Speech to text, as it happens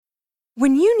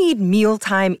When you need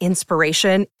mealtime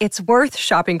inspiration, it's worth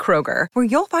shopping Kroger, where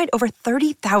you'll find over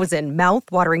 30,000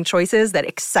 mouth-watering choices that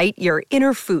excite your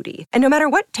inner foodie. And no matter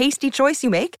what tasty choice you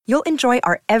make, you'll enjoy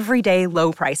our everyday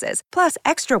low prices, plus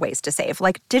extra ways to save,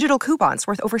 like digital coupons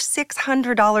worth over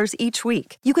 $600 each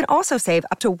week. You can also save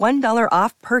up to $1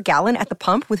 off per gallon at the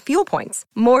pump with fuel points.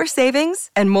 More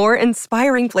savings and more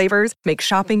inspiring flavors make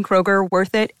shopping Kroger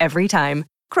worth it every time.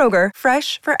 Kroger,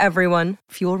 fresh for everyone.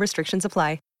 Fuel restrictions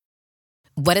apply.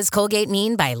 What does Colgate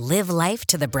mean by live life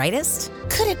to the brightest?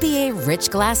 Could it be a rich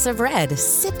glass of red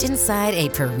sipped inside a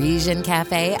Parisian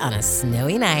cafe on a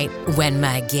snowy night when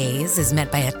my gaze is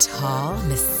met by a tall,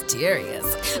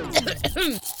 mysterious...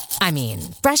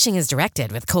 brushing is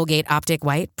directed with Colgate Optic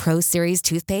White Pro Series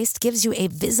toothpaste gives you a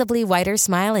visibly whiter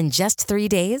smile in just 3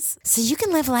 days, so you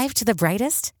can live life to the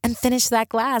brightest and finish that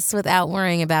glass without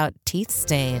worrying about teeth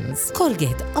stains.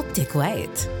 Colgate Optic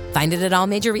White. Find it at all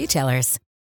major retailers.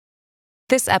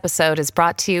 This episode is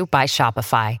brought to you by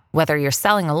Shopify. Whether you're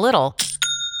selling a little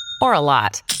or a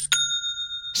lot,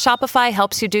 Shopify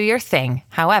helps you do your thing,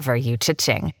 however you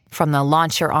cha-ching. From the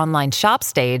launch your online shop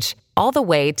stage, all the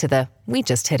way to the we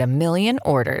just hit 1 million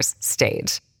orders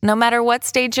stage. No matter what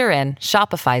stage you're in,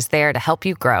 Shopify's there to help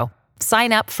you grow.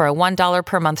 Sign up for a $1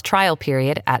 per month trial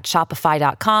period at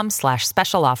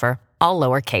shopify.com/special offer, all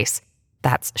lowercase.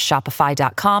 That's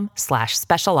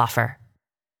shopify.com/special offer.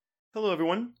 Hello,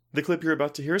 everyone. The clip you're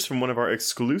about to hear is from one of our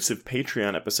exclusive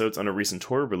Patreon episodes on a recent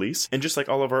horror release, and just like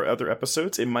all of our other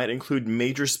episodes, it might include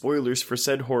major spoilers for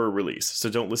said horror release, so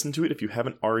don't listen to it if you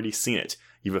haven't already seen it.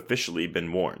 You've officially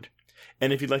been warned.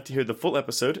 And if you'd like to hear the full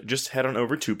episode, just head on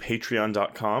over to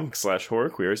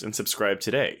patreon.com/horrorqueers and subscribe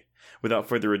today. Without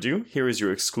further ado, here is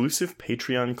your exclusive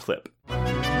Patreon clip.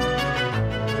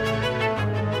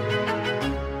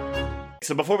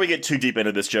 So before we get too deep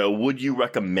into this, Joe, would you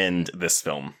recommend this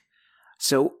film?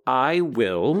 So I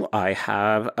will. I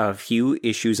have a few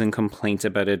issues and complaints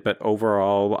about it, but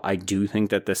overall, I do think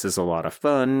that this is a lot of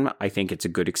fun. I think it's a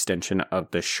good extension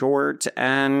of the short.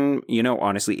 And,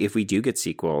 honestly, if we do get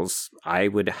sequels, I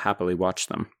would happily watch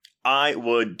them. I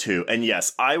would too. And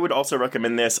yes, I would also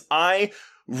recommend this. I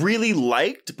really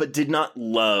liked, but did not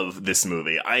love this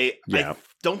movie. I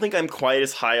don't think I'm quite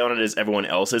as high on it as everyone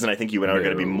else is, and I think you and I are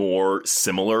going to be more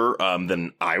similar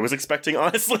than I was expecting,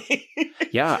 honestly.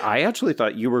 Yeah, I actually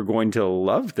thought you were going to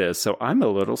love this, so I'm a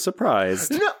little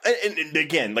surprised. No, and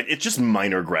again, it's just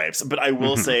minor gripes, but I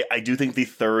will say I do think the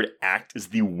third act is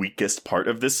the weakest part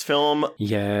of this film.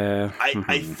 Yeah.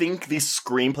 I think the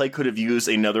screenplay could have used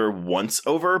another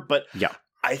once-over, but... yeah.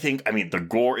 I think, the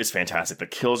gore is fantastic. The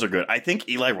kills are good. I think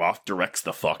Eli Roth directs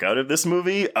the fuck out of this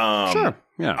movie. Sure,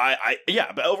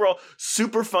 yeah. But overall,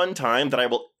 super fun time that I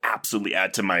will absolutely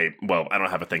add to my, I don't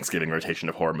have a Thanksgiving rotation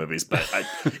of horror movies, but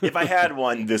if I had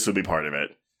one, this would be part of it.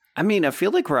 I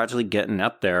feel like we're actually getting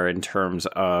up there in terms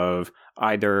of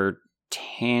either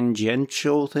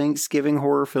tangential Thanksgiving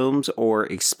horror films or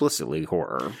explicitly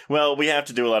horror. Well, we have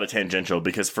to do a lot of tangential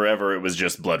because forever it was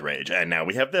just Blood Rage, and now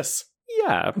we have this.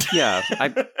 Yeah.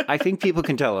 I think people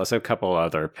can tell us a couple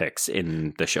other picks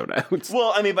in the show notes.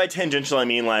 Well, by tangential,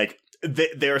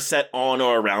 they're set on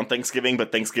or around Thanksgiving,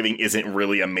 but Thanksgiving isn't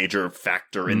really a major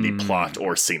factor in the plot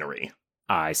or scenery.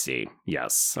 I see.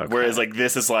 Yes. Okay. Whereas,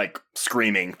 this is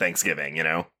screaming Thanksgiving,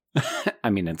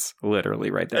 It's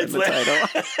literally right there in the title.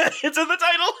 It's in the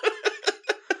title.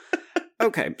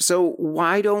 Okay, so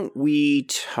why don't we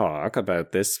talk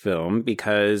about this film?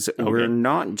 Because we're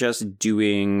not just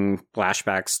doing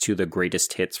flashbacks to the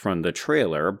greatest hits from the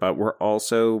trailer, but we're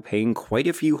also paying quite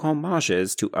a few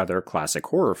homages to other classic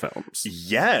horror films.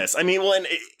 Yes.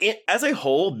 As a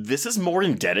whole, this is more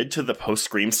indebted to the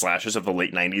post-Scream slashes of the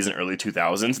late 90s and early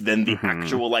 2000s than the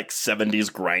actual, 70s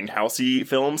grindhousey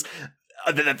films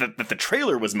that the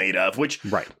trailer was made of, which...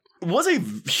 right. Was a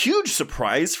huge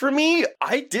surprise for me.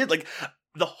 I did,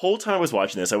 the whole time I was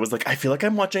watching this, I was I feel like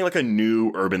I'm watching, a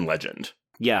new urban legend.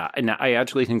 Yeah, and I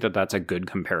actually think that that's a good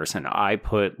comparison. I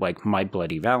put, My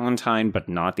Bloody Valentine, but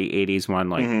not the 80s one,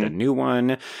 the new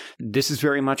one. This is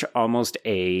very much almost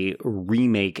a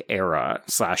remake era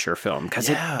slasher film.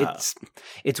 Because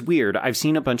it's weird. I've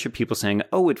seen a bunch of people saying,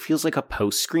 oh, it feels like a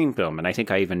post-Scream film. And I think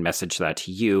I even messaged that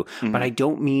to you. But I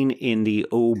don't mean in the,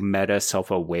 meta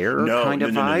self-aware kind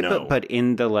of vibe. No. But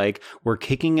in the, we're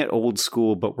kicking it old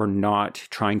school, but we're not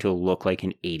trying to look like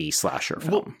an 80s slasher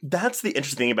film. Well, that's the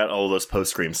interesting thing about all of those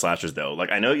post-Scream slashers, though.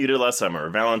 I know you did last summer,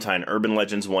 Valentine, Urban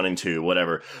Legends 1 and 2,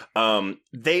 whatever.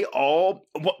 They all,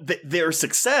 their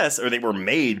success, or they were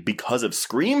made because of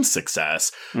Scream's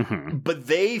success, but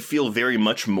they feel very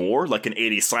much more like an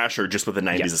 80s slasher just with a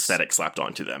 90s aesthetic slapped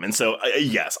onto them. And so,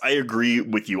 yes, I agree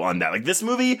with you on that. This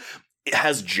movie... it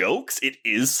has jokes. It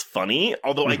is funny,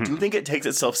 although I do think it takes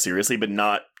itself seriously, but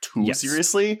not too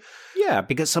seriously. Yeah,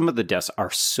 because some of the deaths are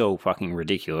so fucking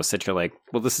ridiculous that you're like,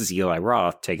 well, this is Eli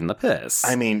Roth taking the piss.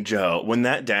 I mean, Joe, when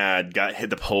that dad got hit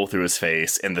the pole through his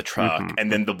face in the truck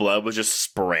and then the blood was just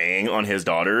spraying on his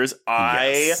daughters,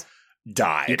 I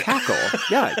died. You cackle.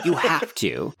 Yeah, you have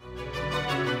to.